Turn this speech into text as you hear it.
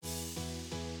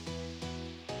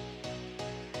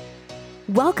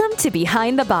Welcome to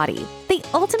Behind the Body, the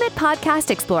ultimate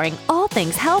podcast exploring all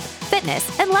things health,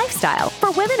 fitness, and lifestyle for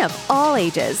women of all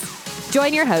ages.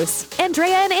 Join your hosts,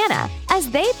 Andrea and Anna, as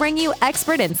they bring you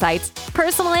expert insights,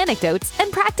 personal anecdotes,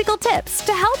 and practical tips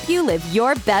to help you live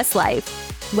your best life.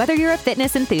 Whether you're a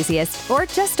fitness enthusiast or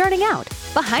just starting out,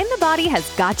 Behind the Body has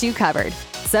got you covered.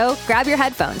 So grab your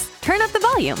headphones, turn up the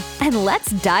volume, and let's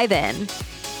dive in.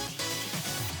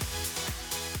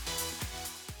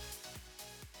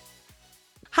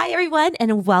 Hi, everyone,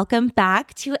 and welcome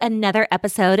back to another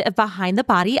episode of Behind the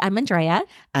Body. I'm Andrea.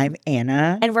 I'm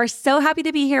Anna. And we're so happy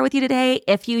to be here with you today.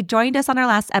 If you joined us on our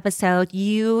last episode,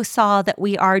 you saw that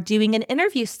we are doing an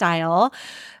interview style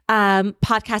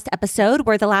podcast episode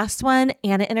where the last one,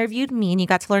 Anna interviewed me and you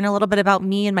got to learn a little bit about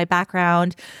me and my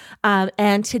background.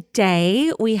 And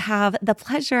today we have the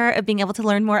pleasure of being able to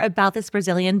learn more about this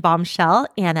Brazilian bombshell,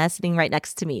 Anna, sitting right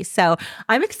next to me. So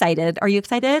I'm excited. Are you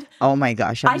excited? Oh my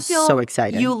gosh, I'm so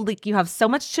excited. You have so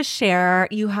much to share.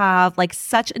 You have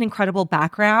such an incredible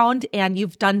background and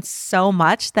you've done so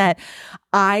much that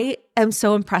I am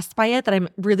so impressed by it that I'm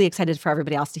really excited for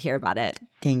everybody else to hear about it.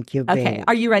 Thank you, babe. Okay,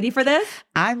 are you ready for this?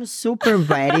 I'm super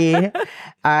ready.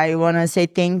 I want to say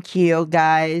thank you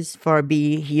guys for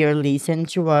being here, listening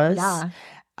to us. Yeah.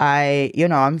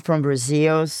 I'm from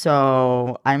Brazil,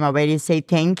 so I'm already say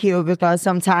thank you because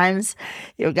sometimes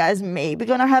you guys maybe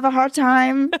gonna have a hard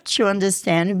time to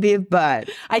understand me, but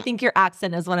I think your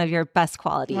accent is one of your best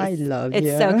qualities. I love It's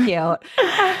you. so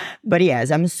cute. But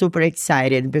yes, I'm super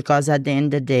excited because at the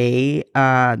end of the day,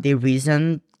 the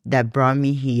reason that brought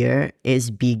me here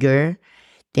is bigger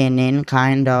than any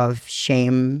kind of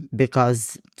shame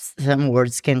because some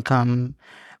words can come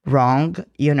wrong.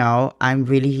 I'm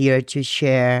really here to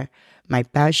share my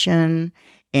passion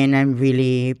and I'm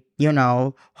really,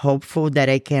 hopeful that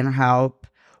I can help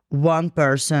one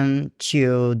person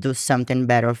to do something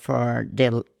better for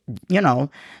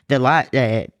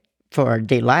for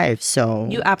their life. So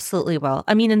You absolutely will.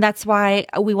 I mean, and that's why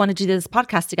we want to do this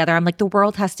podcast together. I'm like, the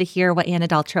world has to hear what Anna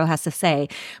Daltrou has to say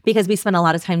because we spend a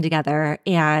lot of time together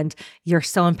and you're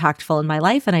so impactful in my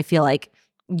life. And I feel like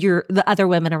the other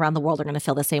women around the world are going to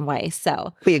feel the same way.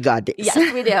 So we got this. Yes,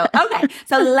 we do. Okay.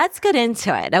 So let's get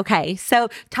into it. Okay. So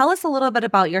tell us a little bit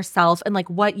about yourself and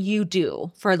what you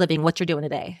do for a living, what you're doing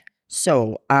today.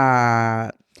 So,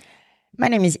 my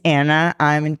name is Anna.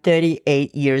 I'm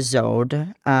 38 years old.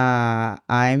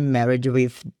 I'm married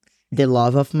with the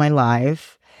love of my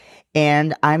life.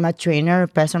 And I'm a trainer,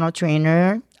 personal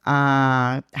trainer,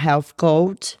 health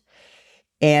coach.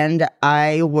 And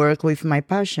I work with my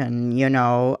passion.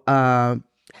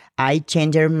 I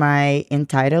changed my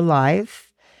entire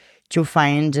life to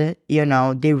find,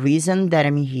 the reason that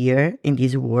I'm here in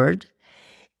this world.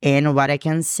 And what I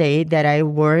can say that I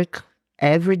work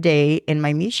every day in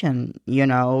my mission.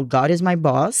 God is my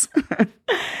boss.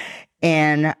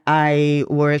 And I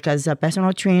work as a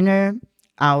personal trainer,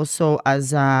 also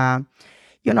as a,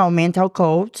 mental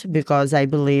coach, because I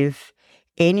believe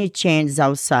any change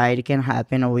outside can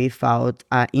happen without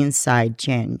inside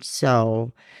change.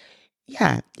 So,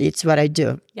 yeah, it's what I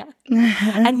do. Yeah.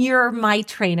 And you're my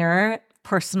trainer,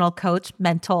 personal coach,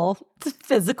 mental,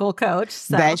 physical coach.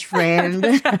 So. Best friend.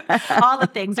 All the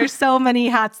things. There's so many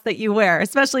hats that you wear,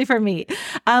 especially for me.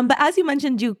 But as you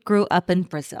mentioned, you grew up in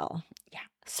Brazil. Yeah.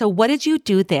 So what did you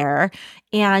do there?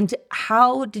 And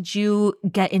how did you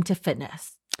get into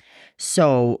fitness?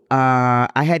 So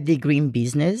I had degree in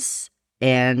business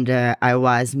and I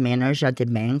was manager at the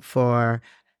bank for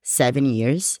 7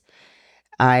 years.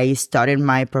 I started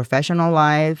my professional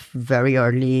life very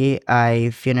early.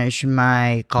 I finished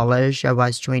my college. I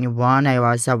was 21. I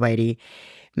was already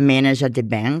manager at the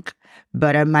bank.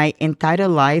 But my entire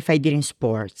life, I did in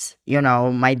sports.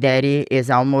 My daddy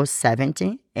is almost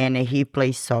 70 and he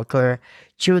plays soccer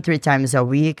 2-3 times a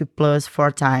week, plus 4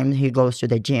 times he goes to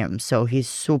the gym. So he's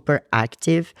super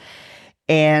active.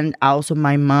 And also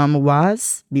my mom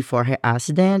was before her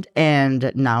accident.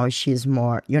 And now she's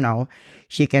more,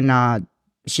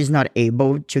 she's not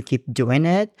able to keep doing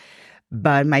it.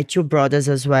 But my 2 brothers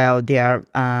as well, they are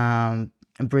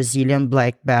Brazilian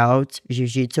black belt,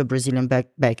 jiu-jitsu Brazilian black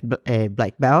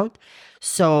belt.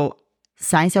 So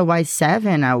since I was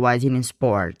 7, I was in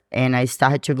sport. And I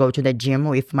started to go to the gym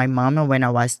with my mom when I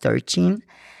was 13.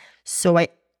 So I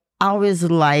always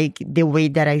like the way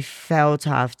that I felt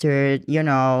after,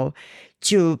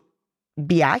 to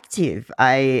be active.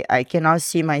 I cannot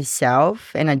see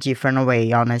myself in a different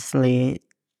way, honestly.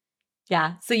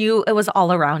 Yeah. So it was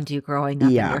all around you growing up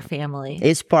in Yeah. your family.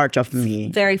 It's part of me.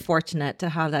 Very fortunate to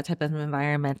have that type of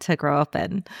environment to grow up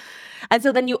in. And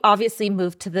so then you obviously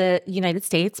moved to the United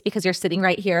States because you're sitting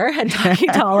right here and talking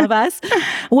to all of us.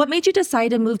 What made you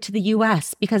decide to move to the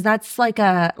US? Because that's like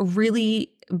a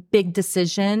really big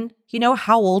decision. You know,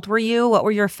 how old were you? What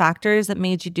were your factors that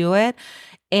made you do it?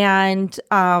 And,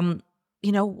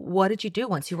 you know, what did you do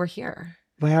once you were here?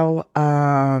 Well,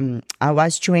 I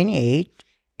was 28,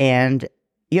 and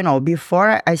you know,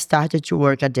 before I started to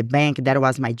work at the bank, that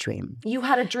was my dream. You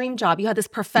had a dream job. You had this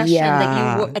profession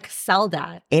that you excelled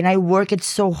at. And I worked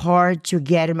so hard to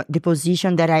get the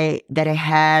position that I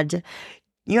had,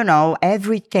 you know,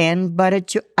 everything.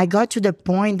 But I got to the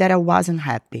point that I wasn't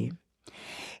happy.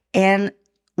 And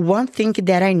one thing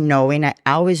that I know, and I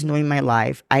always know in my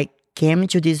life, I came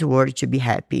to this world to be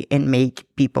happy and make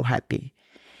people happy.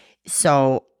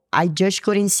 So I just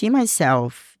couldn't see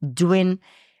myself doing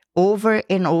over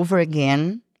and over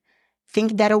again,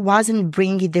 think that I wasn't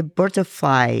bringing the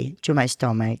butterfly to my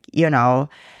stomach. You know,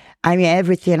 I'm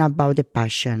everything about the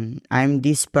passion. I'm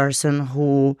this person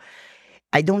who,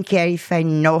 I don't care if I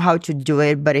know how to do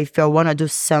it, but if I want to do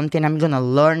something, I'm going to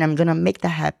learn, I'm going to make that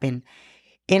happen.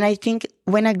 And I think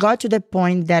when I got to the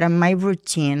point that my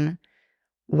routine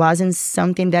wasn't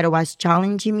something that was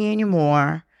challenging me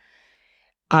anymore,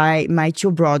 my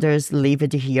two brothers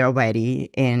lived here already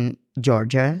in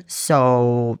Georgia.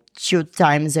 So 2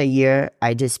 times a year,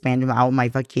 I just spend all my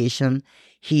vacation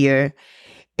here.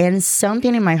 And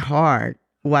something in my heart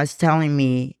was telling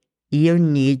me, you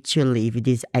need to live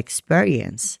this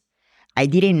experience. I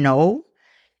didn't know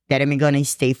that I'm going to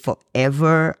stay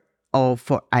forever or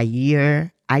for a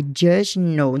year. I just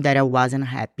know that I wasn't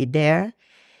happy there.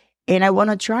 And I want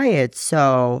to try it.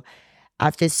 So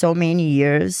after so many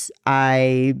years,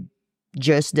 I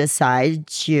just decided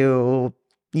to,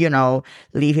 you know,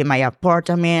 live in my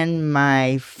apartment,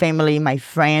 my family, my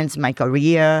friends, my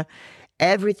career,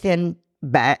 everything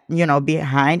back, you know,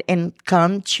 behind, and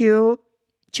come to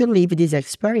live this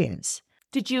experience.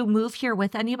 Did you move here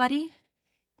with anybody?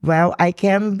 Well, I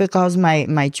came because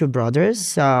my two brothers,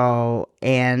 so,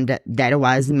 and that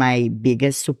was my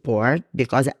biggest support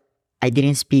because I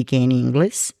didn't speak any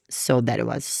English, so that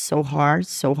was so hard,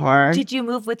 so hard. Did you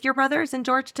move with your brothers to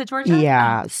Georgia?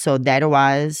 Yeah, so that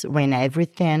was when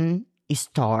everything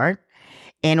started,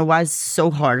 and it was so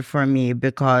hard for me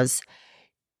because,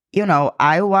 you know,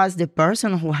 I was the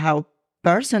person who helped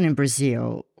person in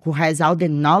Brazil, who has all the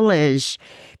knowledge,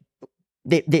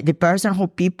 the person who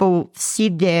people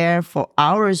sit there for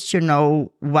hours to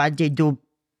know what they do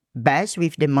best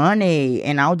with the money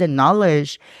and all the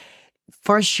knowledge.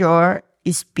 For sure,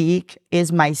 speak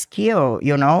is my skill,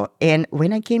 you know? And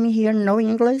when I came here no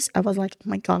English, I was like, oh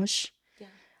my gosh,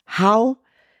 how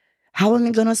am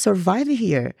I going to survive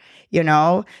here? You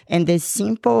know? And the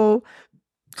simple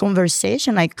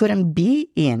conversation I couldn't be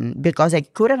in because I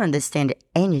couldn't understand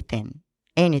anything.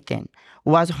 It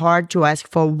was hard to ask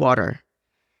for water,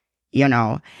 you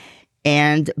know?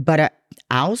 But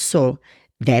also,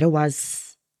 that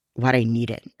was what I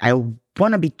needed. I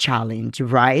want to be challenged,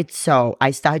 right? So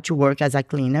I started to work as a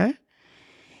cleaner.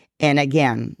 And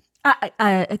again,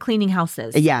 cleaning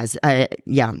houses. Yes.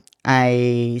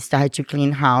 I started to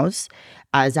clean house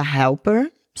as a helper.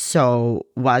 So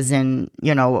wasn't,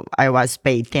 you know, I was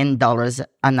paid $10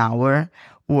 an hour,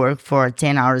 work for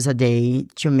 10 hours a day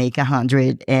to make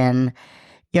 100. And,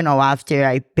 you know, after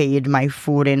I paid my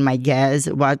food and my gas,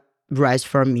 what rest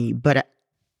for me? But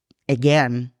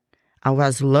again, I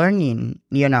was learning,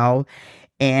 you know,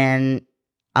 and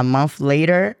a month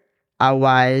later, I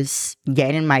was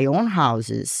getting my own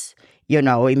houses, you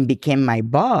know, and became my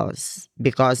boss.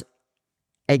 Because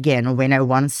again, when I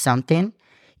want something,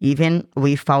 even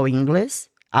without English,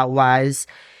 I was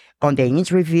on the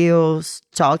interviews,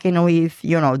 talking with,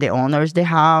 you know, the owners of the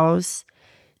house,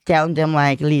 telling them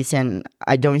like, listen,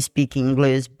 I don't speak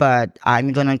English, but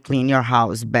I'm going to clean your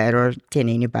house better than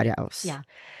anybody else. Yeah.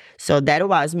 So that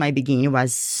was my beginning. It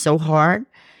was so hard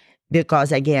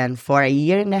because, again, for a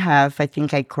year and a half, I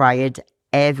think I cried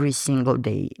every single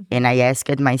day. And I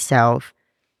asked myself,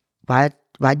 why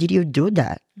did you do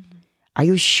that? Mm-hmm. Are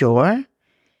you sure?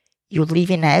 You live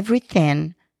in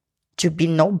everything to be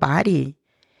nobody,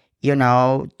 you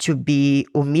know, to be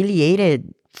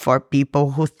humiliated for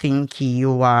people who think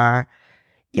you are,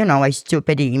 you know, a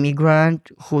stupid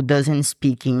immigrant who doesn't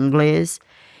speak English.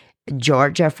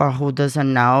 Georgia, for who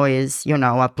doesn't know, is, you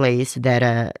know, a place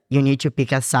that you need to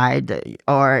pick a side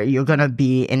or you're going to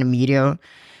be in the middle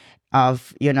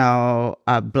of, you know,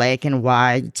 black and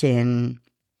white and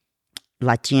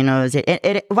Latinos.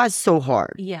 It was so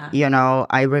hard. Yeah. You know,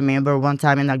 I remember one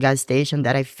time in a gas station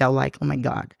that I felt like, oh my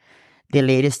God, the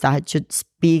lady started to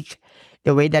speak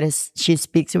the way that she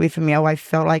speaks with me. I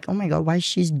felt like, oh my God, why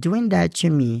she's doing that to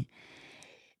me?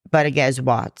 But guess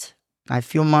what? A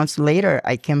few months later,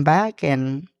 I came back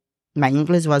and my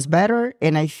English was better.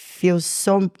 And I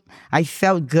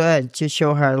felt good to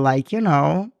show her, like, you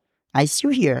know, I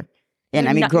still here. And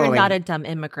I'm growing. You're not a dumb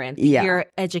immigrant. Yeah. You're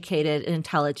educated and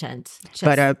intelligent.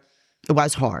 But it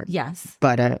was hard. Yes.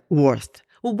 But worth.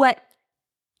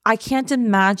 I can't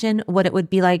imagine what it would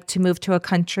be like to move to a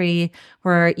country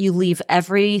where you leave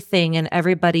everything and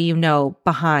everybody you know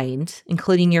behind,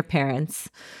 including your parents,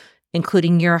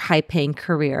 including your high-paying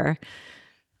career,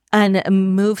 and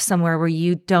move somewhere where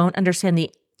you don't understand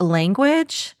the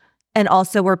language and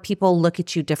also where people look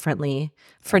at you differently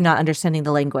for not understanding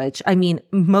the language. I mean,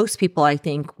 most people, I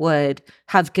think, would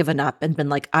have given up and been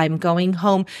like, I'm going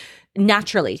home.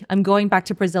 Naturally, I'm going back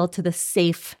to Brazil, to the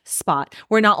safe spot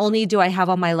where not only do I have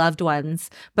all my loved ones,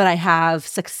 but I have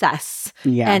success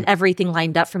and everything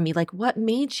lined up for me. Like, what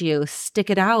made you stick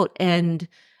it out? And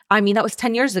I mean, that was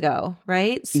 10 years ago,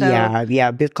 right? So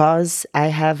Yeah, because I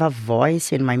have a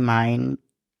voice in my mind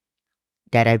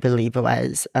that I believe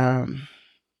was, that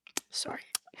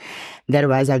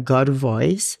was a God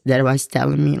voice that was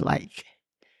telling me, like,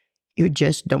 you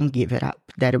just don't give it up.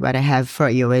 That what I have for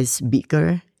you is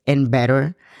bigger and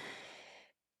better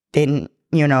than,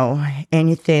 you know,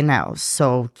 anything else.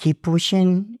 So keep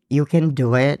pushing. You can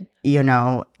do it, you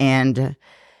know, and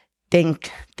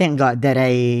thank God that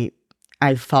I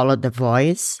followed the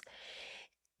voice,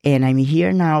 and I'm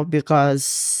here now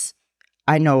because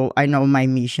I know my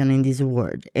mission in this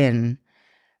world, and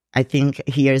I think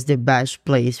here's the best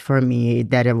place for me,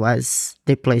 that it was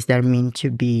the place that meant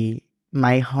to be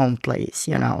my home place,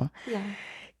 you know?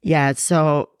 Yeah,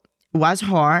 so it was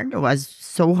hard. It was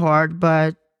so hard,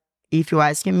 but if you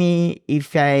ask me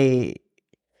if I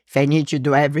need to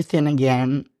do everything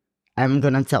again, I'm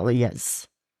gonna tell you yes.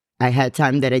 I had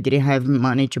time that I didn't have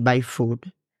money to buy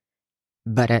food,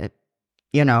 but,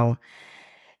 you know,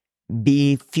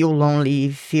 feel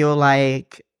lonely, feel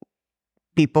like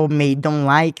people don't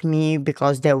like me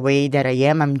because the way that I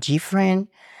am, I'm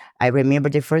different. I remember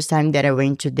the first time that I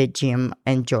went to the gym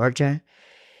in Georgia,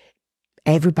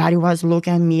 everybody was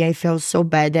looking at me. I felt so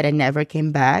bad that I never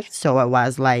came back. So I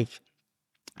was like,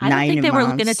 I don't think they were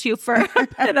looking at you for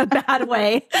in a bad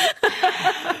way.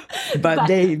 but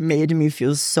they made me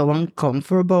feel so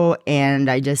uncomfortable, and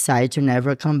I decided to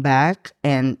never come back,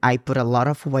 and I put a lot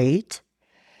of weight.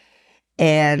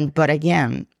 But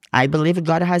again, I believe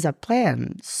God has a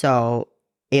plan. So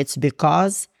it's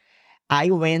because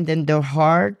I went in the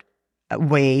hard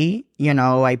way, you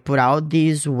know, I put out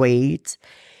this weight.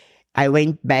 I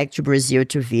went back to Brazil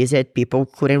to visit. People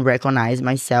couldn't recognize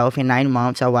myself. In 9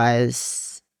 months, I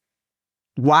was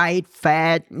white,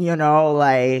 fat, you know,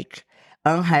 like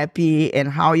unhappy. And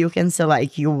how you can say,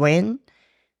 like, you went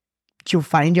to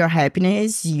find your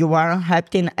happiness, you are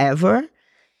unhappy than ever.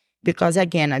 Because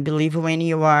again, I believe when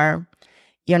you are,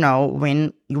 you know,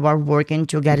 when you are working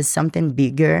to get something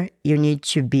bigger, you need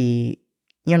to be,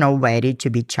 you know, ready to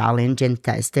be challenged and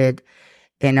tested.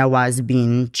 And I was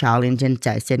being challenged and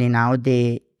tested in all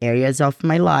the areas of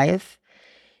my life.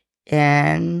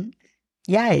 And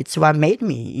yeah, it's what made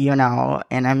me, you know,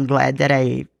 and I'm glad that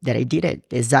I did it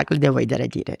exactly the way that I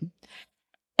did it.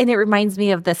 And it reminds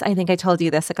me of this. I think I told you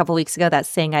this a couple of weeks ago, that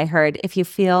saying I heard, if you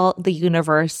feel the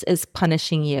universe is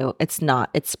punishing you, it's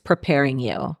not, it's preparing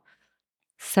you.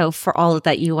 So for all of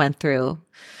that you went through,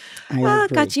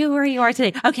 got you where you are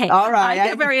today. Okay. All right. I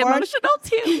get very emotional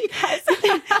too.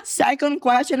 Second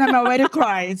question, I'm already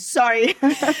crying. Sorry.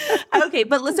 Okay.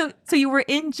 But so you were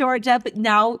in Georgia, but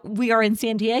now we are in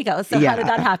San Diego. So how did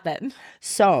that happen?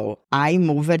 So I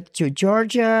moved to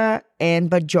Georgia,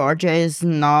 but Georgia is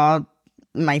not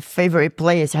my favorite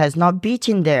place. It has no beach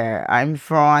in there. I'm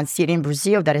from a city in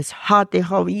Brazil that is hot the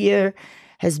whole year,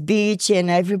 has beach, and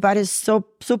everybody's so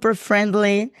super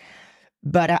friendly.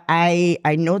 But I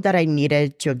know that I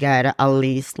needed to get at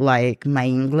least like my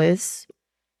English,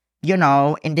 you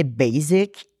know, in the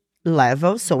basic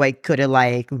level, so I could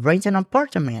like rent an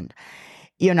apartment,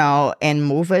 you know, and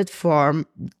move it from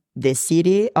the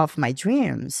city of my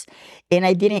dreams. And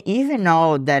I didn't even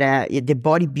know that the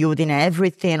bodybuilding,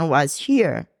 everything was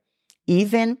here.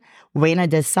 Even when I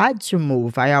decided to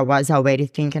move, I was already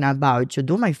thinking about to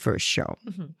do my first show.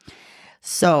 Mm-hmm.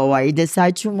 So I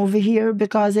decided to move here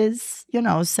because it's, you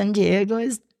know, San Diego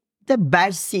is the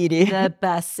best city. The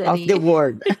best city. Of the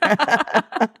world.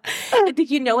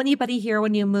 Did you know anybody here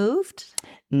when you moved?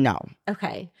 No.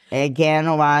 Okay.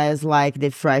 again was like the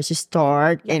fresh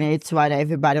start, and it's what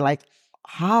everybody like.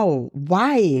 How?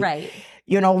 Why? Right.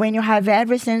 When you have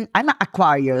everything, I'm an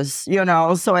Aquarius,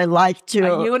 so I like to.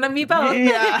 You and me both.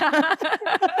 Yeah.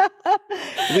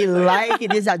 We like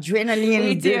this adrenaline.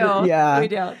 We do. Yeah. We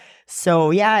do.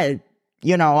 So, yeah,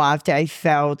 after I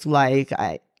felt like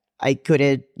I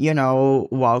couldn't,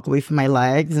 walk with my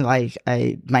legs, like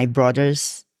my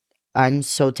brothers, I'm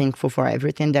so thankful for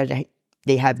everything that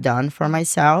they have done for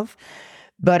myself.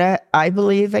 But I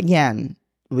believe, again,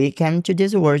 we came to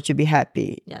this world to be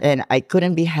happy. Yeah. And I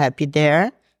couldn't be happy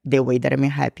there the way that I'm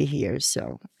happy here.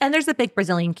 So, And there's a big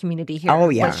Brazilian community here, Oh,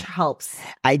 yeah. which helps.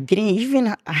 I didn't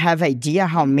even have idea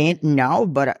how many now,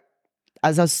 but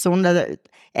as soon as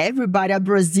everybody, a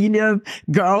Brazilian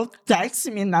girl texts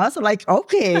me now, so like,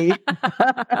 okay,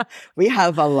 we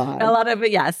have a lot. A lot of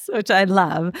it, yes, which I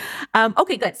love.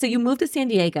 Okay, good. So you moved to San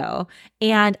Diego,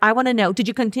 and I want to know, did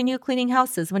you continue cleaning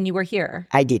houses when you were here?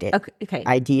 I did it. Okay.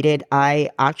 I did it. I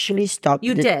actually stopped.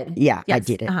 You did? Yeah, I Yes.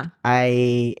 did it. Uh-huh.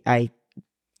 I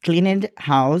cleaned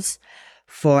house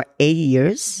for 8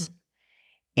 years.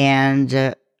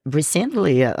 And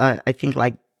recently, I think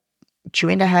like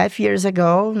 2.5 years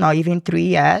ago, not even 3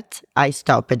 yet, I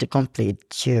stopped it complete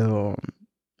to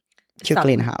Stop.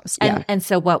 clean house. Yeah. And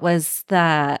so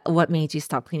what made you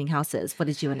stop cleaning houses? What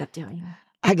did you end up doing?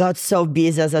 I got so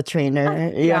busy as a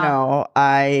trainer.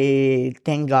 I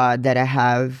thank God that I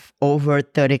have over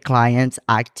 30 clients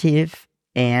active,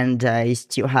 and I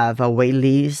still have a wait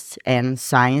list and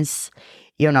science.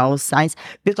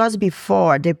 Because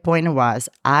before the point was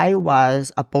I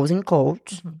was a posing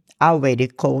coach, already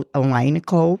coach, online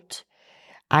coach.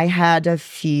 I had a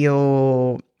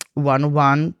few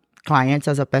one-on-one clients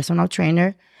as a personal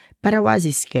trainer, but I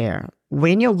was scared.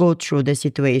 When you go through the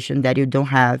situation that you don't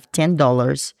have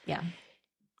 $10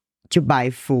 to buy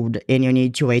food and you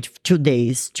need to wait 2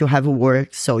 days to have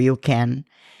work so you can,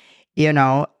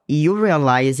 you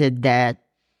realize that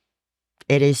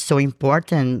it is so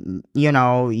important, you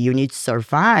need to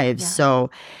survive. Yeah. So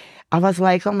I was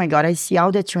like, oh my God, I see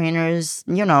all the trainers,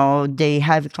 they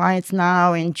have clients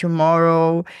now and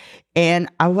tomorrow. And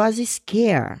I was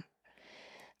scared.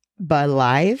 But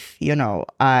life,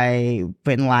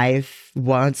 when life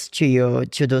wants you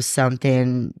to do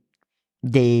something,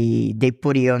 they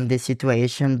put you in the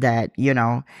situation that,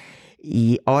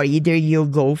 or either you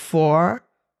go for,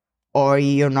 or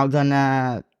you're not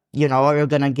gonna, or you're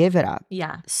gonna give it up.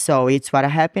 Yeah. So it's what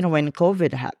happened when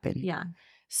COVID happened. Yeah.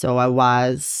 So I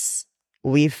was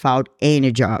without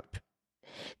any job.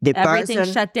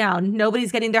 Everything's shut down.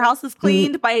 Nobody's getting their houses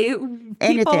cleaned by people,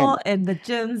 Anything. and the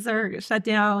gyms are shut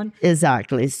down.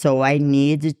 Exactly. So I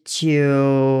need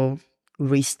to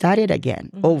restart it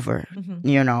again, over.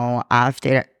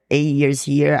 After 8 years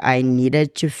here, I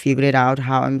needed to figure it out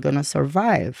how I'm going to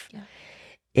survive. Yeah.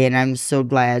 And I'm so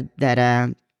glad that,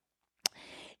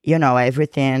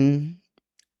 everything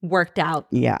Worked out.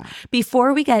 Yeah.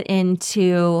 Before we get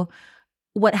into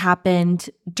what happened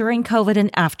during COVID and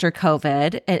after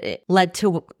COVID, it led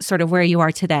to sort of where you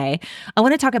are today. I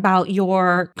want to talk about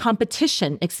your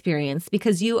competition experience,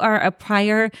 because you are a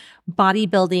prior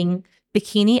bodybuilding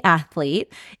bikini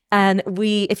athlete. And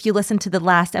if you listen to the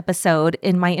last episode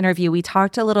in my interview, we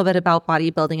talked a little bit about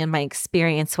bodybuilding and my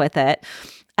experience with it.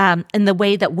 And the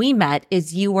way that we met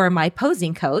is you were my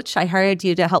posing coach. I hired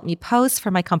you to help me pose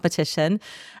for my competition.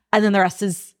 And then the rest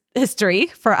is history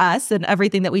for us and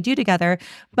everything that we do together.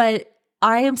 But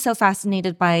I am so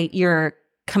fascinated by your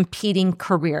competing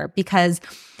career, because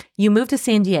you moved to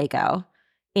San Diego.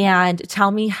 And tell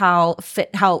me how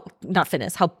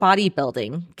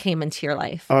bodybuilding came into your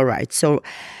life. All right. So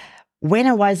when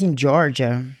I was in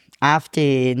Georgia,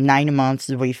 after 9 months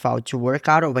without to work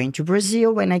out, I went to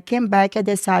Brazil. When I came back, I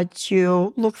decided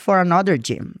to look for another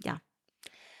gym. Yeah.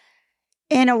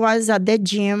 And I was at the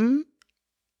gym,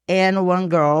 and one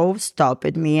girl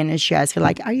stopped me and she asked,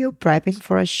 like, are you prepping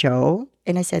for a show?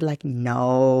 And I said, like,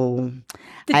 no.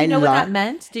 Did you know what that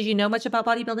meant? Did you know much about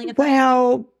bodybuilding at that time?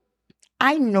 Well,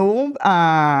 I know,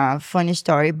 funny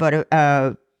story, but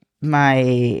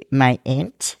my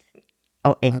aunt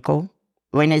or uncle,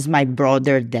 when is my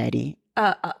brother daddy?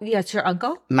 It's your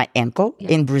uncle? My uncle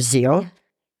in Brazil. Yeah.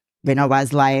 When I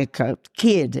was like a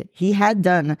kid, he had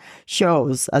done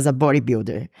shows as a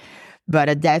bodybuilder, but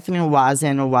it definitely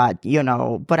wasn't what,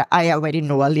 but I already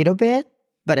know a little bit,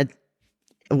 but it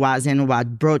wasn't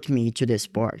what brought me to the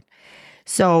sport.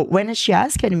 So when she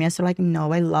asked me, I was like,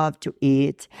 no, I love to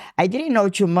eat. I didn't know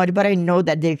too much, but I know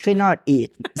that they cannot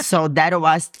eat. So that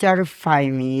was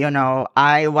terrifying me,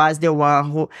 I was the one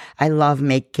who, I love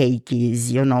make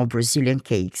cakes, Brazilian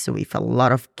cakes with a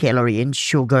lot of calorie and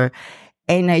sugar.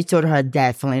 And I told her,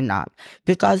 definitely not.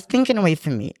 Because thinking with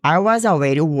me, I was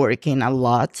already working a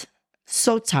lot,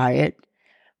 so tired.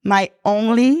 My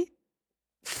only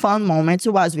fun moment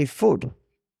was with food.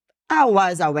 I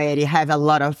was already have a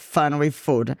lot of fun with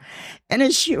food. And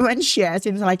then when she asked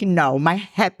me, like, no, my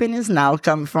happiness now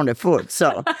comes from the food.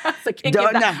 So, So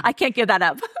I can't give that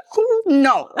up.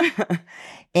 no.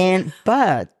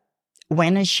 But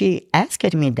when she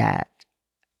asked me that,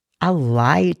 a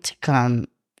light come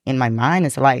in my mind.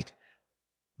 It's like,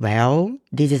 well,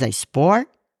 this is a sport.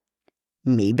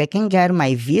 Maybe I can get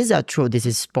my visa through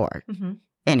this sport. Mm-hmm.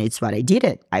 And it's what I did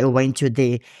it. I went to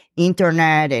the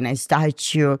internet and I started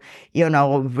to,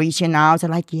 reaching out.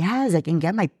 I'm like, yes, I can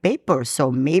get my paper.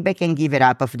 So maybe I can give it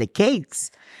up of the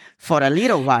cakes for a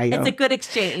little while. It's a good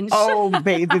exchange. Oh,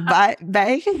 baby. back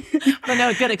Well,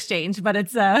 no, good exchange, but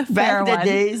it's a fair the one.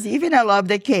 days, even I love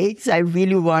the cakes. I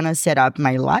really want to set up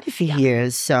my life here.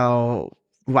 So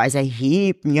was a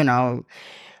hip,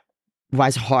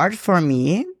 was hard for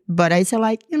me. But I said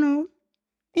like,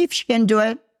 if she can do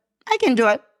it, I can do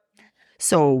it.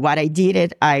 So what I did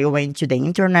it, I went to the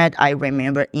internet. I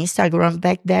remember Instagram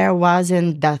back there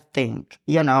wasn't that thing.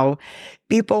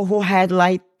 People who had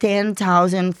like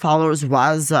 10,000 followers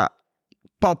was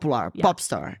popular, pop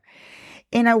star.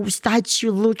 And I started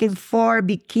to looking for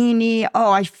bikini.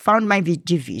 Oh, I found my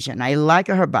division. I like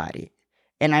her body.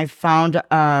 And I found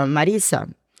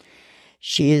Marisa.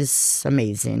 She is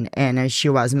amazing. And she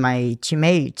was my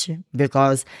teammate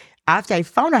because after I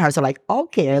found her, I was like,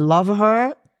 okay, I love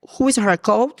her. Who is her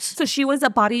coach? So she was a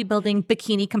bodybuilding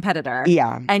bikini competitor.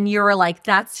 Yeah. And you were like,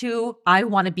 that's who I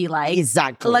want to be like.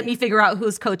 Exactly. Let me figure out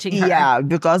who's coaching her. Yeah,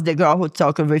 because the girl who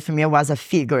talked with me was a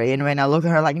figure. And when I look at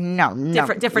her, like, no.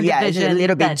 Different yeah, division. It's a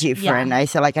little bit different. Yeah. I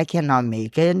said, like, I cannot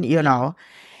make it,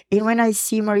 And when I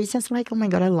see Marisa, it's like, oh my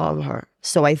God, I love her.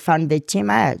 So I found the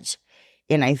Team Edge.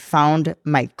 And I found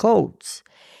my coach.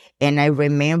 And I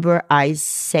remember I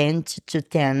sent to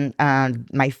 10,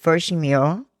 my first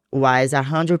meal was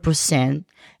 100%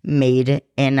 made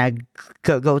in a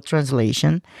Google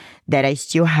translation that I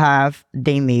still have.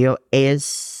 The email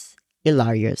is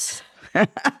hilarious.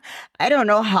 I don't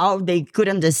know how they could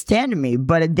understand me,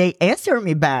 but they answered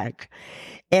me back.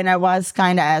 And I was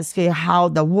kind of asking how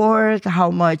the work,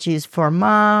 how much is for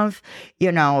month,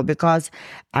 because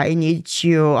I need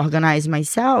to organize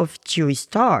myself to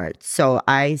start. So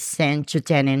I sent to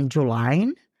 10 in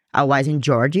July. I was in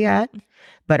Georgia yet,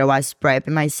 but I was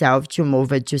prepping myself to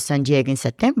move it to San Diego in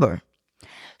September.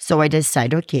 So I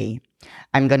decided, okay,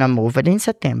 I'm going to move it in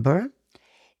September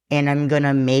and I'm going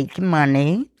to make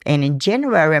money. And in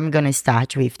January, I'm going to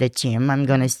start with the team. I'm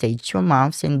going to stay 2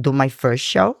 months and do my first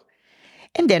show.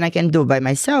 And then I can do by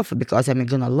myself because I'm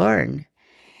going to learn.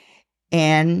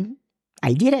 And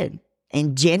I did it.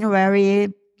 In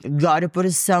January, God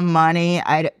put some money,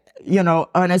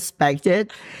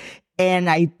 unexpected. And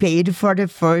I paid for the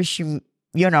first,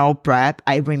 prep.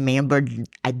 I remembered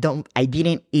I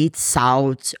didn't eat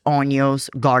salt, onions,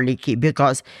 garlic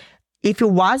because if it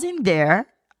wasn't there,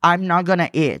 I'm not going to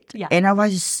eat. Yeah. And I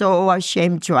was so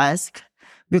ashamed to ask.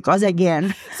 Because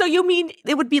again... So you mean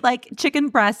it would be like chicken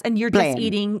breast and you're plain. just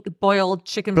eating boiled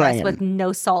chicken breast with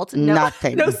no salt,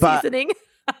 nothing, no seasoning?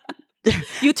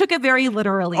 You took it very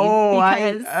literally. Oh,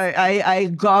 because... I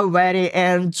got ready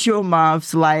and 2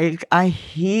 months, like a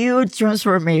huge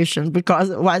transformation because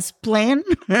it was plain.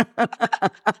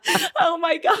 Oh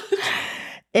my gosh.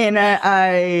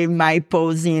 And my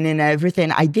posing and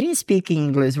everything, I didn't speak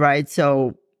English, right?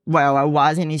 So, I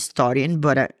wasn't studying,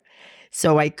 but...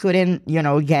 So I couldn't,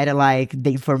 get like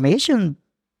the information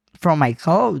from my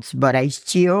coach, but I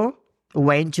still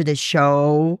went to the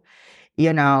show.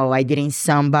 I didn't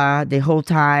samba the whole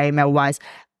time.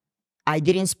 I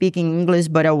didn't speak in English,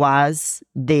 but I was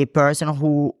the person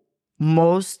who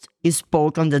most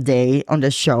spoke on the day on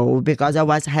the show because I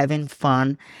was having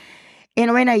fun.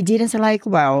 And when I did, it's like,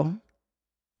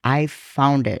 I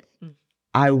found it.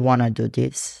 I want to do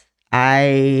this.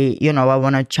 I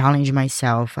want to challenge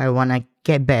myself. I want to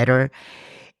get better.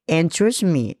 And trust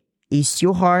me, it's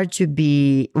still hard to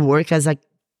work as a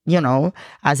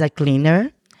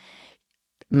cleaner.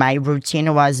 My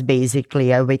routine was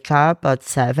basically I wake up at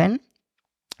 7,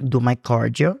 do my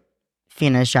cardio,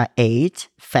 finish at 8,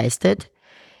 fasted,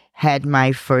 had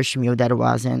my first meal that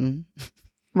wasn't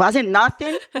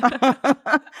nothing.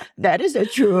 That is the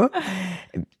truth.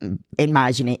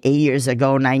 Imagine 8 years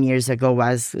ago, 9 years ago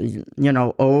was,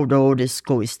 old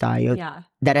school style. Yeah.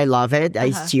 That I love it.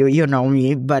 I still,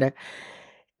 me. But,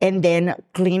 and then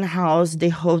clean house the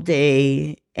whole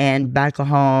day and back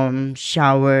home,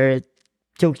 shower,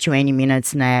 took 20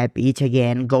 minutes nap, eat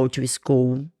again, go to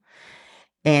school.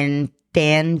 And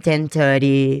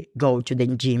 10:30, go to the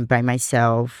gym by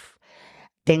myself.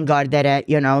 Thank God that,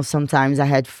 sometimes I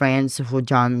had friends who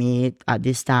joined me at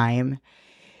this time.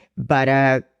 But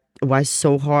it was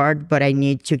so hard, but I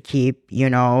need to keep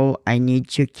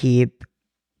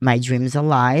my dreams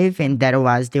alive. And that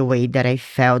was the way that I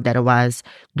felt that I was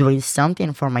doing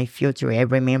something for my future. I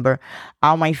remember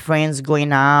all my friends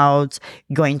going out,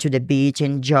 going to the beach,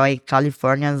 enjoy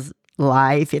California's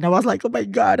life. And I was like, oh my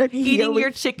God, I'm here Eating with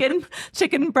your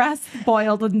chicken breast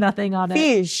boiled with nothing on it.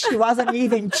 fish. It wasn't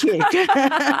even chick.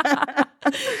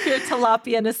 Your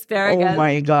tilapia and asparagus. Oh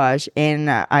my gosh. And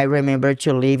I remember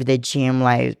to leave the gym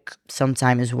like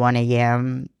sometimes 1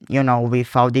 a.m.,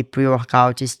 with all the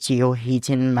pre-workout still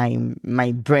hitting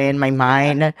my brain, my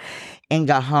mind, and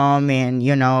got home and,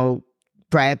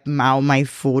 prep all my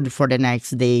food for the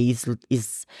next day.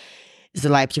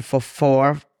 Slept for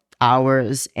 4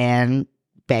 hours and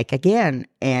back again.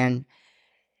 And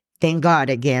thank God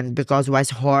again, because it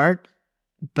was hard,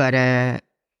 but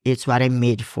it's what I'm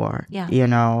made for. Yeah.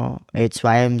 It's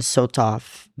why I'm so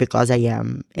tough, because I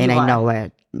am. And You I are. know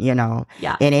it,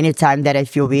 Yeah. And anytime that I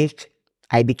feel weak,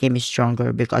 I became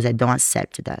stronger because I don't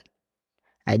accept that.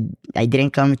 I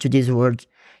didn't come to this world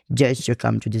just to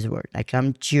come to this world. I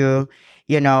come to,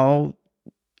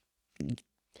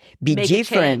 be Make a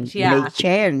different, change, yeah. make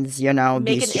change, be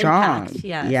Make an strong. impact,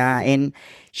 yes. Yeah, and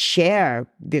share,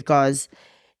 because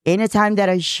anytime that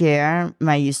I share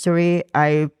my history,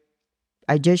 I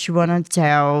just want to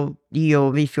tell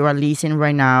you, if you are listening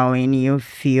right now and you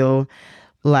feel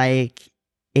like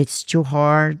it's too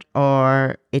hard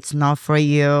or it's not for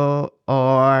you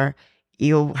or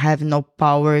you have no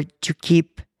power to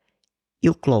keep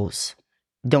you close,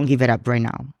 don't give it up right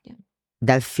now. Yeah.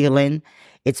 That feeling,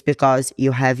 it's because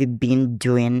you have been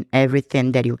doing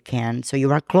everything that you can. So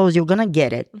you are close, you're going to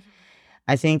get it. Mm-hmm.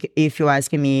 I think if you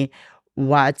ask me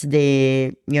what's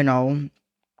the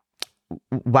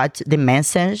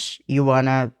message you want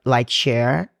to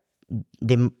share,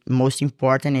 the most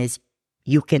important is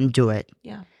you can do it.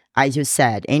 Yeah. As you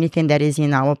said, anything that is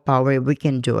in our power, we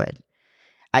can do it.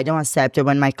 I don't accept it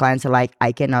when my clients are like,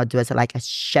 I cannot do it. So like,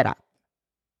 shut up.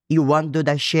 You won't do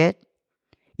that shit?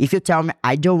 If you tell me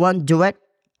I don't want to do it,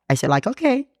 I say like,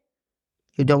 okay,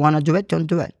 you don't want to do it, don't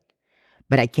do it.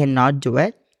 But I cannot do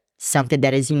it. Something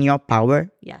that is in your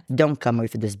power, Yeah. don't come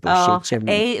with this bullshit to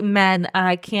me. Amen.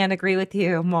 I can't agree with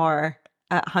you more.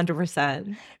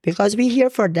 100%. Because we're here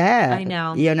for that. I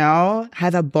know.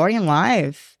 Have a boring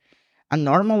life, a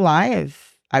normal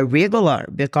life, a regular,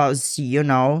 because,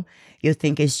 you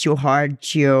think it's too hard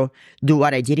to do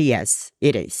what I did. Yes,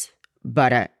 it is.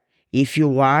 But if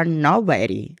you are not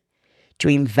ready to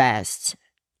invest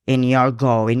in your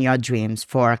goal, in your dreams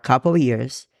for a couple of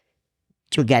years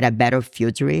to get a better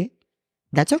future,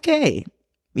 that's okay.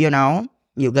 You're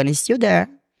going to still there.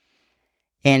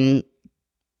 And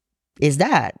it's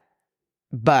that.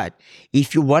 But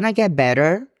if you want to get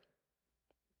better,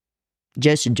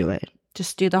 just do it.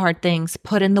 Just do the hard things.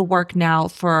 Put in the work now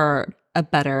for a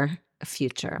better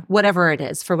future, whatever it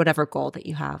is, for whatever goal that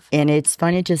you have. And it's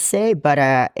funny to say, but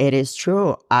it is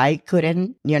true. I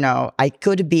could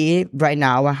be right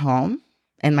now at home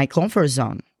in my comfort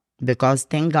zone, because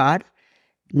thank God,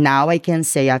 now I can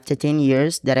say after 10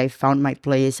 years that I found my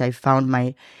place, I found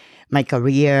my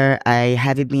career, I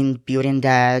have been building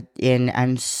that, and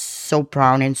I'm so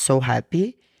proud and so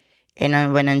happy.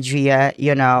 And when Andrea,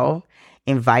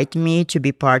 invite me to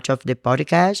be part of the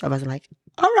podcast, I was like,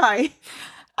 all right,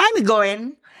 I'm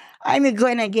going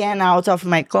again out of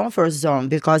my comfort zone,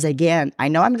 because again, I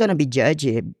know I'm going to be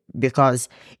judged because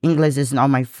English is not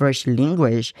my first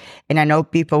language. And I know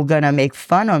people going to make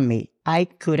fun of me. I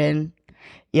couldn't,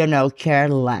 care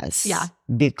less. Yeah.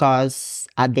 Because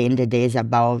at the end of the day, it's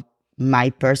about my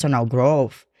personal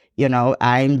growth. I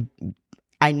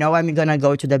know I'm going to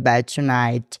go to the bed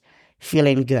tonight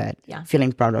feeling good,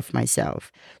 feeling proud of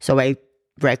myself. So I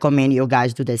recommend you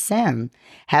guys do the same.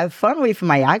 Have fun with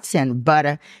my accent,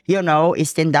 but,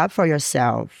 stand up for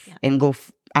yourself and go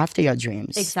after your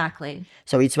dreams. Exactly.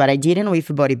 So it's what I did with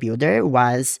Bodybuilder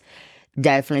was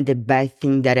definitely the best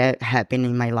thing that happened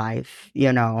in my life,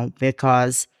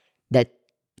 because that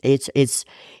it's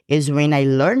when I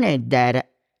learned that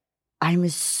I'm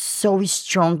so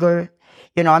stronger.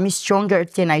 I'm stronger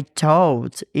than I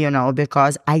thought,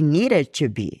 because I needed to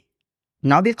be.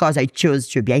 Not because I chose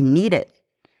to be, I needed,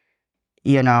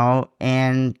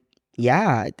 and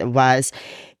yeah, it was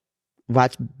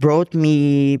what brought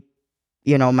me,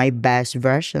 my best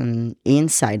version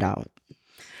inside out.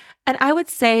 And I would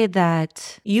say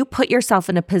that you put yourself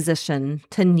in a position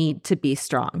to need to be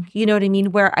strong. You know what I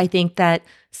mean? Where I think that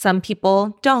some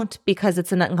people don't because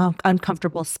it's an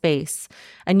uncomfortable space.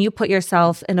 And you put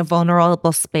yourself in a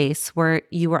vulnerable space where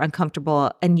you were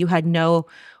uncomfortable and you had no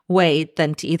way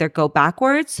then to either go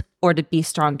backwards or to be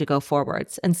strong to go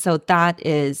forwards. And so that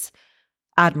is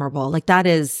admirable. Like that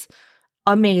is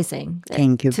amazing.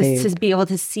 Thank you, babe. To be able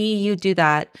to see you do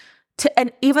that.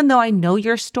 And even though I know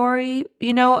your story,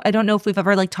 you know, I don't know if we've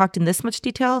ever like talked in this much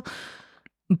detail,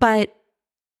 but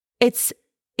it's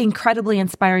incredibly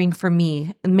inspiring for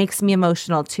me. It makes me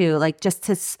emotional too. Like just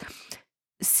to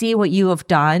see what you have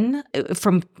done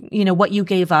from, you know, what you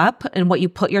gave up and what you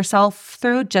put yourself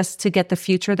through just to get the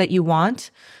future that you want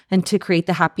and to create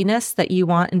the happiness that you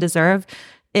want and deserve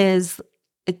is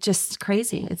it's just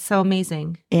crazy. It's so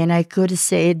amazing. And I could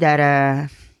say that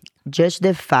just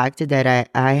the fact that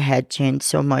I had changed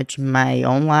so much my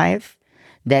own life,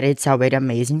 that it's already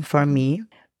amazing for me.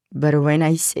 But when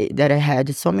I say that I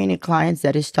had so many clients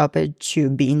that stopped to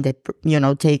being,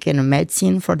 taking a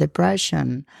medicine for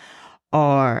depression,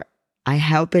 or I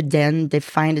helped them to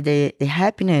find the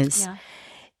happiness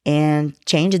and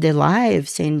change their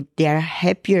lives, and they are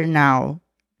happier now.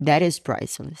 That is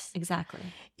priceless. Exactly.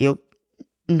 You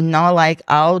not like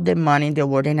all the money in the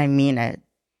world, and I mean it,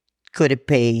 could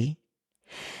pay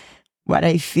what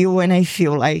I feel when I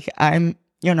feel like I'm,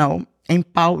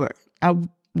 empowered.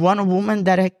 One woman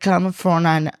that I come from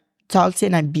a toxic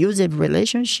and abusive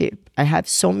relationship. I have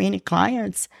so many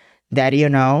clients that,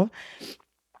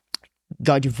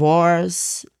 got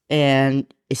divorced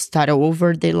and started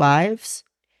over their lives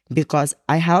because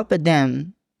I helped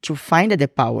them to find the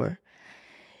power.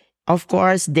 Of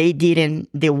course, they didn't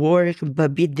the work,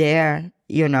 but be there,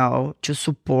 to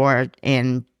support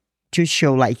and to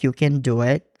show like you can do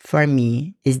it. For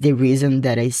me, is the reason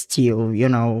that I still,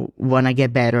 want to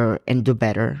get better and do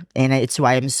better. And it's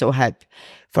why I'm so happy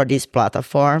for this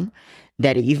platform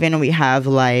that even we have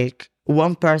like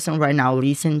one person right now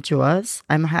listen to us.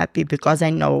 I'm happy because I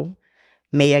know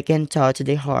may I can touch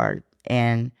the heart,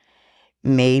 and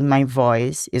may my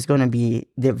voice is going to be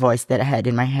the voice that I had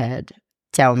in my head.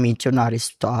 Tell me to not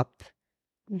stop.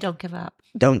 Don't give up.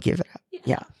 Don't give it up.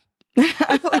 Yeah.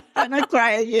 I'm going to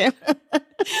cry again.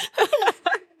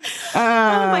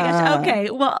 Oh my gosh. Okay.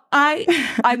 Well,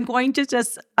 I'm going to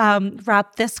just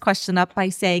wrap this question up by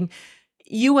saying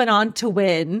you went on to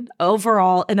win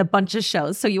overall in a bunch of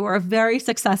shows. So you were a very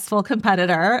successful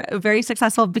competitor, a very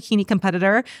successful bikini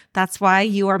competitor. That's why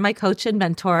you are my coach and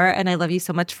mentor. And I love you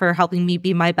so much for helping me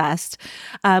be my best.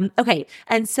 Okay.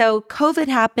 And so COVID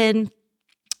happened.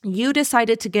 You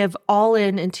decided to give all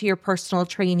into your personal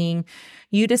training.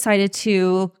 You decided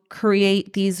to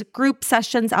create these group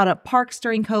sessions out at parks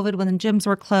during COVID when the gyms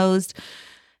were closed.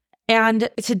 And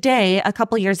today, a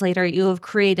couple years later, you have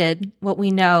created what we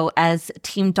know as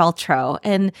Team Daltro.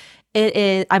 And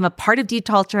I'm a part of Team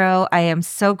Daltro. I am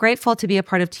so grateful to be a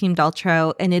part of Team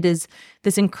Daltro. And it is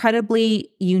this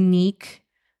incredibly unique,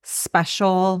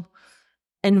 special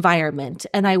environment.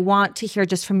 And I want to hear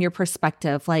just from your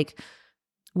perspective, like,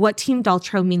 what Team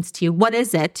Daltro means to you. What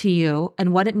is it to you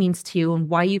and what it means to you and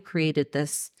why you created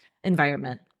this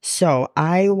environment? So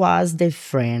I was the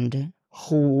friend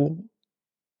who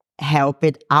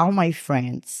helped all my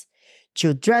friends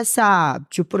to dress up,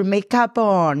 to put makeup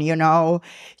on,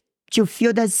 to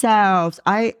feel themselves.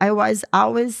 I was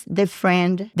always the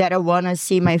friend that I want to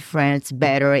see my friends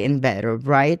better and better,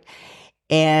 right?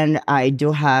 And I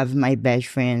do have my best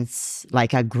friends,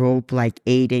 like a group, like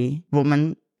 80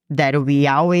 women, that we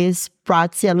always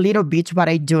practice a little bit what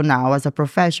I do now as a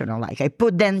professional. Like I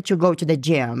put them to go to the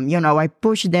gym, I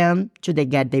push them to they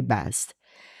get their best.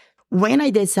 When I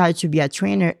decide to be a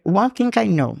trainer, one thing I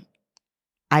know,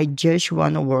 I just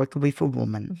want to work with a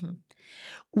woman. Mm-hmm.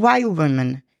 Why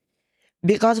women?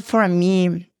 Because for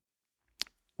me,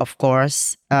 of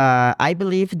course, I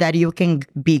believe that you can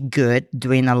be good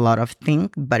doing a lot of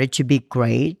things, but to be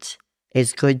great,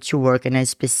 it's good to work in a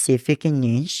specific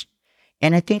niche.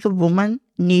 And I think a woman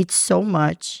needs so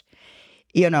much,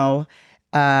 learn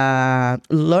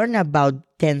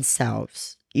about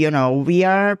themselves. We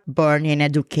are born and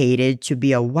educated to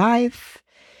be a wife,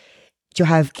 to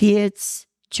have kids,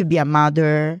 to be a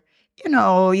mother.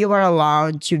 You are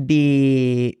allowed to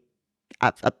be,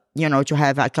 to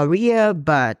have a career,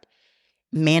 but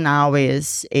men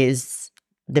always is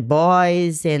the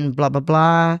boys and blah, blah,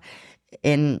 blah.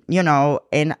 And,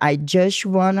 and I just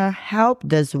want to help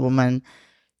this woman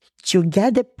to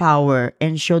get the power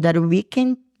and show that we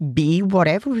can be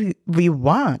whatever we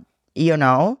want,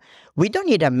 We don't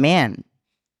need a man.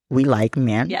 We like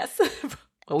men. Yes.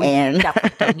 We And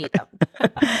definitely don't need them.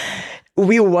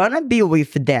 we want to be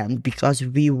with them because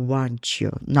we want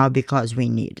to, not because we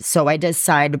need. So I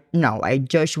decided, no, I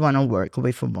just want to work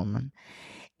with a woman.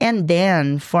 And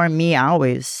then for me,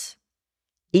 always,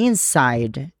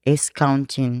 inside is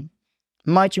counting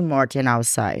much more than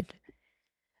outside.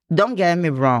 Don't get me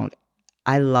wrong.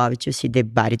 I love to see the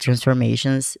body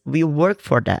transformations. We work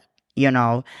for that,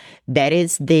 that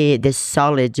is the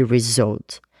solid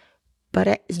result.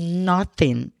 But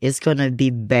nothing is going to be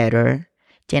better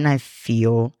than I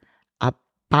feel a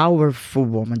powerful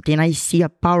woman, than I see a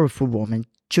powerful woman.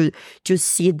 To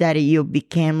see that you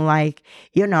became like,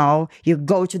 you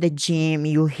go to the gym,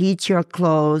 you hit your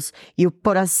clothes, you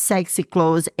put a sexy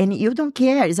clothes, and you don't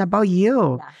care. It's about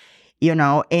you,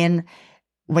 and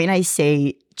when I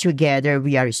say together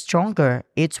we are stronger,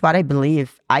 it's what I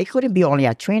believe. I couldn't be only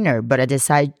a trainer, but I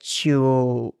decided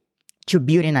to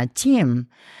build in a team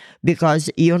because,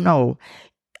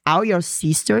 all your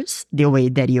sisters, the way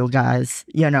that you guys,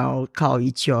 call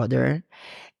each other,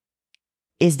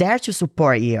 is there to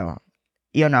support you.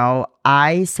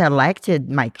 I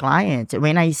selected my client.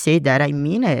 When I say that, I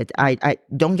mean it. I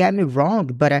don't get me wrong,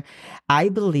 but I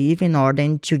believe in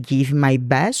order to give my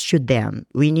best to them,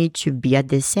 we need to be at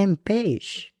the same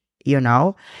page.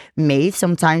 Maybe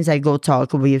sometimes I go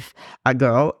talk with a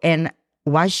girl and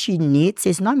what she needs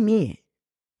is not me.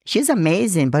 She's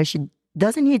amazing, but she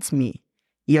doesn't need me,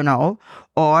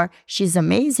 or she's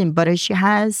amazing, but she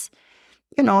has,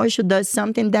 she does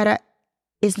something that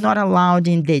is not allowed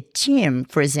in the team,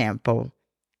 for example,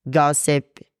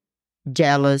 gossip,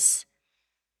 jealous,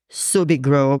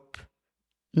 subgroup.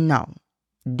 No,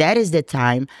 that is the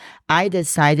time I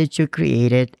decided to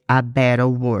create a better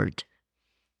world.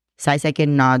 Since I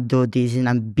cannot do this in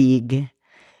a big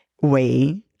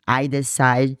way, I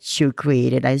decided to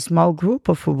create a small group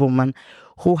of women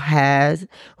who have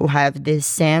the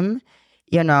same,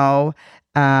 values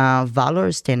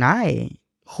than I,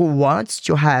 who wants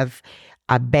to have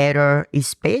a better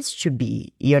space to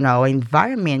be,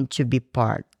 environment to be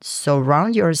part.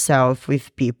 Surround yourself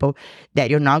with people that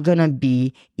you're not going to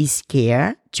be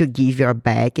scared to give your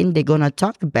back and they're going to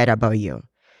talk bad about you.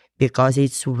 Because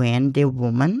it's when the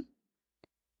woman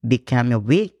become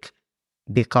weak,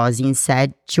 because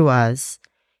instead to us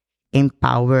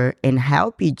empower and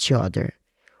help each other,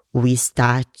 we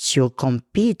start to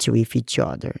compete with each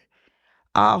other.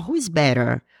 Oh, who's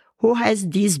better? Who has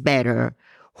this better?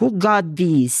 Who got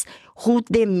this? Who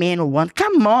the man want?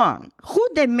 Come on. Who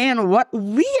the man want?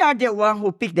 We are the one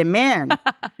who pick the man.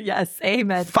 Yes,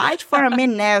 amen. Fight for me,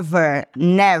 never,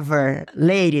 never.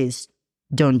 Ladies,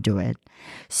 don't do it.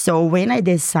 So when I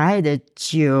decided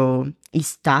to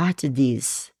start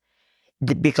this,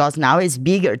 because now it's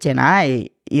bigger than I,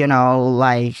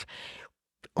 like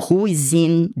who is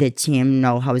in the team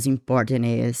know how important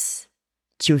it is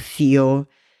to feel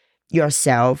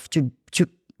yourself, to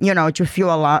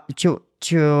feel allowed to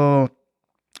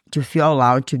feel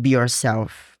allowed to be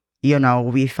yourself,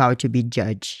 without to be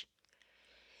judged.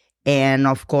 And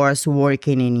of course,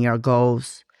 working in your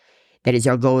goals. That is,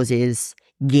 your goals is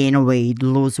gain weight,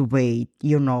 lose weight,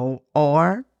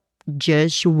 or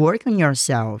just work on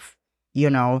yourself,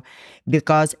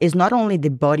 because it's not only the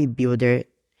bodybuilder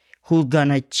who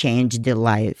gonna change their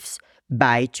lives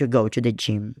by to go to the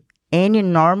gym. Any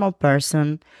normal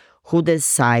person who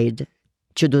decide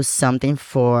to do something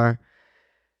for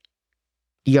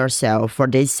yourself, for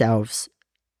themselves,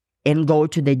 and go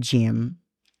to the gym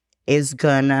is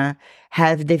gonna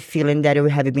have the feeling that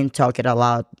we have been talking a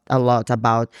lot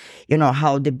about,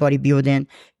 how the bodybuilding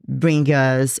bring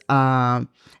us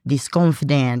this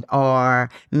confidence or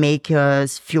make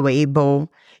us feel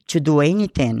able to do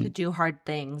anything. To do hard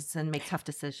things and make tough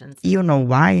decisions. You know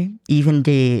why? Even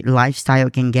the lifestyle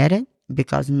can get it?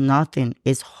 Because nothing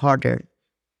is harder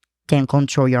than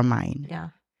control your mind. Yeah.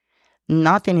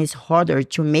 Nothing is harder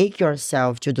to make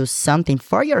yourself to do something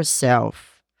for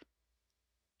yourself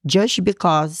just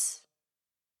because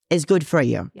it's good for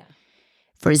you. Yeah.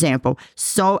 For example,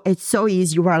 so it's so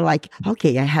easy. You are like,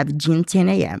 okay, I have gym 10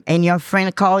 a.m. and your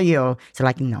friend call you. It's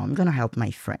like, no, I'm going to help my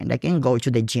friend. I can go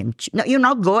to the gym. No, you're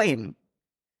not going,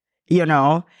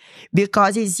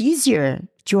 because it's easier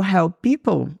to help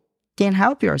people than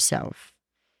help yourself.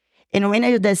 And when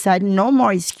you decide no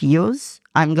more skills,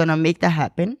 I'm going to make that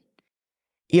happen,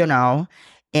 and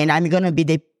I'm going to be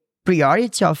the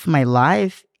priority of my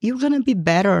life, you're going to be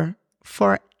better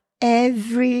for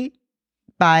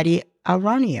everybody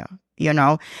around you.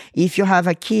 If you have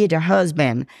a kid, a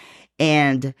husband,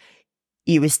 and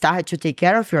you start to take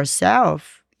care of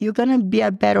yourself, you're going to be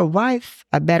a better wife,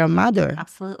 a better mother.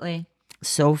 Absolutely.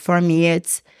 So for me,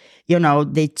 it's,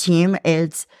 the team,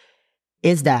 it's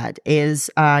is that is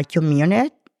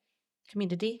community.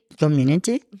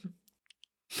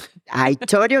 I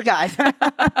told you guys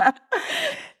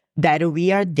that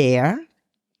we are there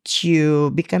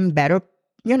to become better,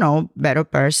 better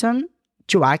person,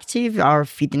 to achieve our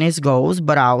fitness goals,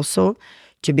 but also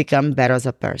to become better as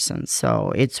a person.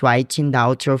 So it's why Team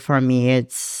Outro for me,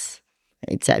 it's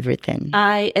everything.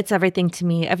 It's everything to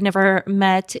me. I've never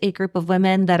met a group of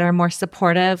women that are more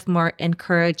supportive, more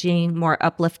encouraging, more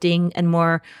uplifting, and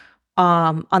more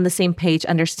on the same page,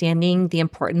 understanding the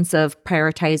importance of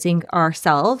prioritizing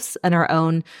ourselves and our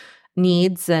own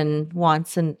needs and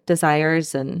wants and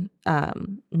desires and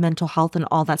mental health and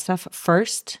all that stuff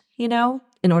first, in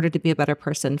order to be a better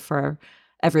person for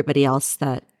everybody else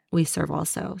that we serve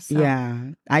also. So. Yeah.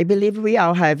 I believe we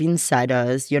all have inside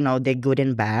us, the good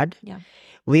and bad. Yeah.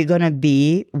 We're going to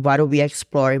be what we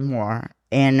explore more.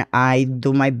 And I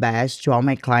do my best to all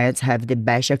my clients have the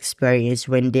best experience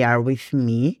when they are with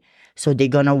me. So they're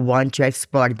going to want to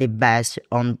explore the best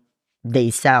on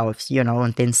themselves,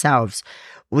 on themselves.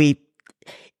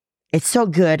 It's so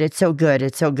good. It's so good.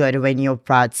 It's so good when you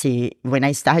practice. When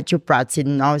I start to practice,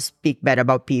 now speak better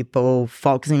about people,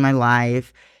 focus in my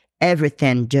life,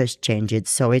 everything just changed.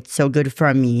 So it's so good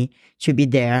for me to be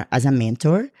there as a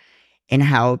mentor and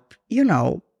help,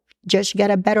 just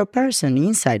get a better person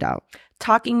inside out.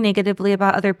 Talking negatively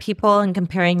about other people and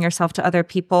comparing yourself to other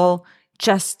people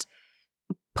just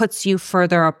puts you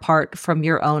further apart from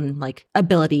your own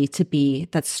ability to be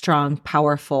that strong,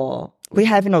 powerful. We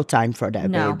have no time for that,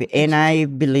 No. baby. And I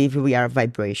believe we are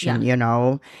vibration,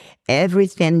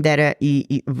 Everything that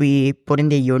we put in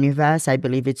the universe, I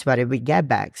believe it's what we get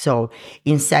back. So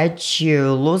instead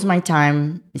to lose my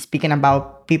time speaking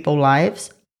about people's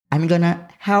lives, I'm going to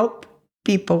help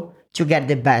people to get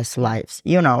the best lives,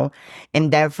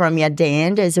 And that for me at the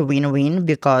end is a win-win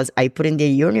because I put in the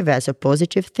universe a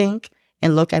positive thing.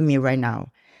 And look at me right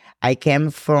now. I came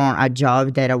from a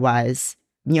job that I was,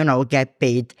 get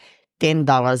paid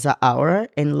 $10 an hour.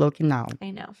 And look now. I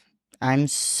know. I'm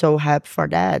so happy for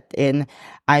that. And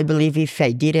I believe if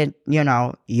I did it,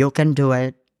 you can do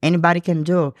it. Anybody can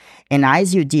do. And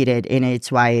as you did it, and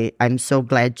it's why I'm so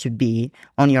glad to be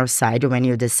on your side when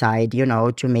you decide,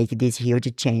 to make this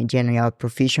huge change in your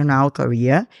professional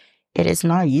career. It is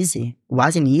not easy. It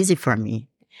wasn't easy for me.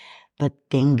 But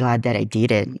thank God that I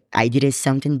did it. I did it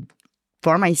something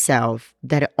for myself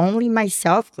that only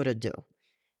myself could do,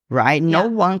 right? Yeah. No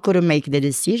one could make the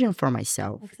decision for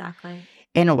myself. Exactly.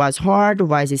 And it was hard, it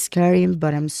was scary,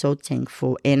 but I'm so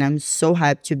thankful. And I'm so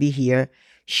happy to be here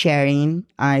sharing.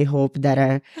 I hope that,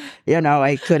 I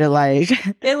could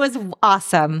It was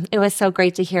awesome. It was so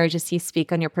great to hear just you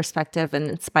speak on your perspective and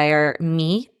inspire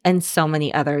me and so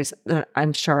many others that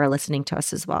I'm sure are listening to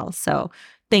us as well. So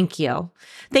thank you.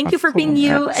 Thank you for being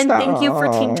you, and thank you for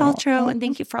Team Outro, and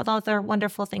thank you for all the other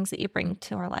wonderful things that you bring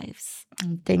to our lives.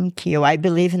 Thank you. I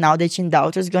believe now that Team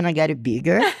Outro is going to get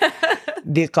bigger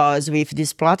because with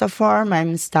this platform,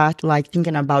 I'm start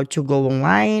thinking about to go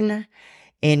online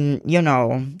and,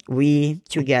 we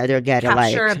together get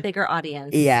Capture a bigger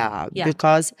audience. Yeah,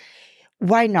 because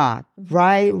why not,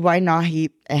 right? Why not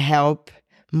help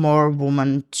more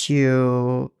women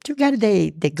to get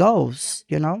the goals,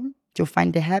 to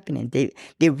find the happiness,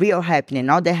 the real happiness,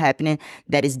 not the happiness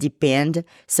that is depend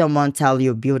someone tell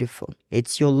you beautiful.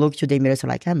 It's you look to the mirror, so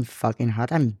I'm fucking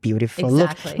hot, I'm beautiful.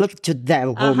 Exactly. Look to that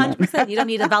woman. 100%. You don't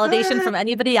need a validation from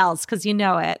anybody else because you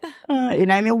know it.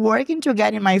 And I'm working to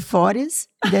get in my 40s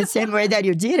the same way that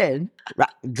you did it.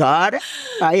 God,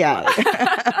 yeah.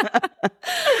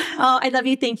 Oh, I love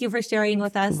you. Thank you for sharing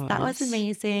with us. That was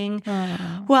amazing.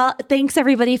 Well, thanks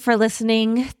everybody for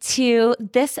listening to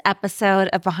this episode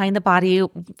of Behind the Body,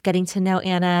 getting to know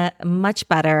Anna much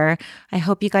better. I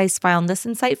hope you guys found this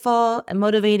insightful,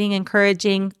 motivating, encouraging,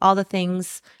 all the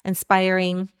things,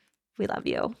 inspiring. We love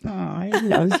you. Oh, I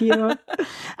love you.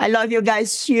 I love you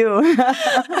guys too.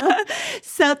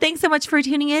 So thanks so much for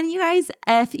tuning in, you guys.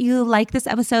 If you like this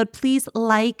episode, please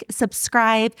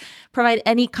subscribe, provide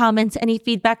any comments, any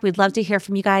feedback. We'd love to hear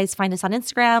from you guys. Find us on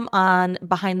Instagram, on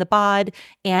Behind the Bod,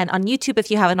 and on YouTube if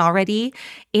you haven't already.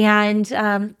 And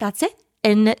that's it.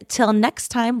 Until next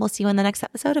time, we'll see you in the next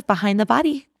episode of Behind the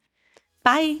Body.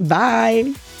 Bye.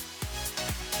 Bye.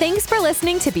 Thanks for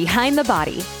listening to Behind the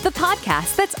Body, the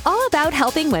podcast that's all about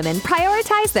helping women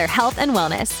prioritize their health and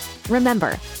wellness.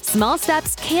 Remember, small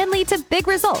steps can lead to big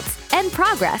results, and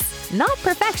progress, not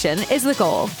perfection, is the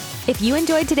goal. If you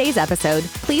enjoyed today's episode,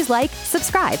 please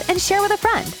subscribe, and share with a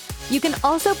friend. You can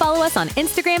also follow us on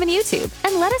Instagram and YouTube,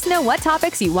 and let us know what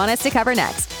topics you want us to cover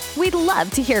next. We'd love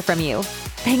to hear from you.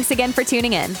 Thanks again for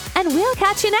tuning in, and we'll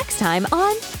catch you next time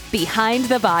on Behind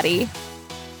the Body.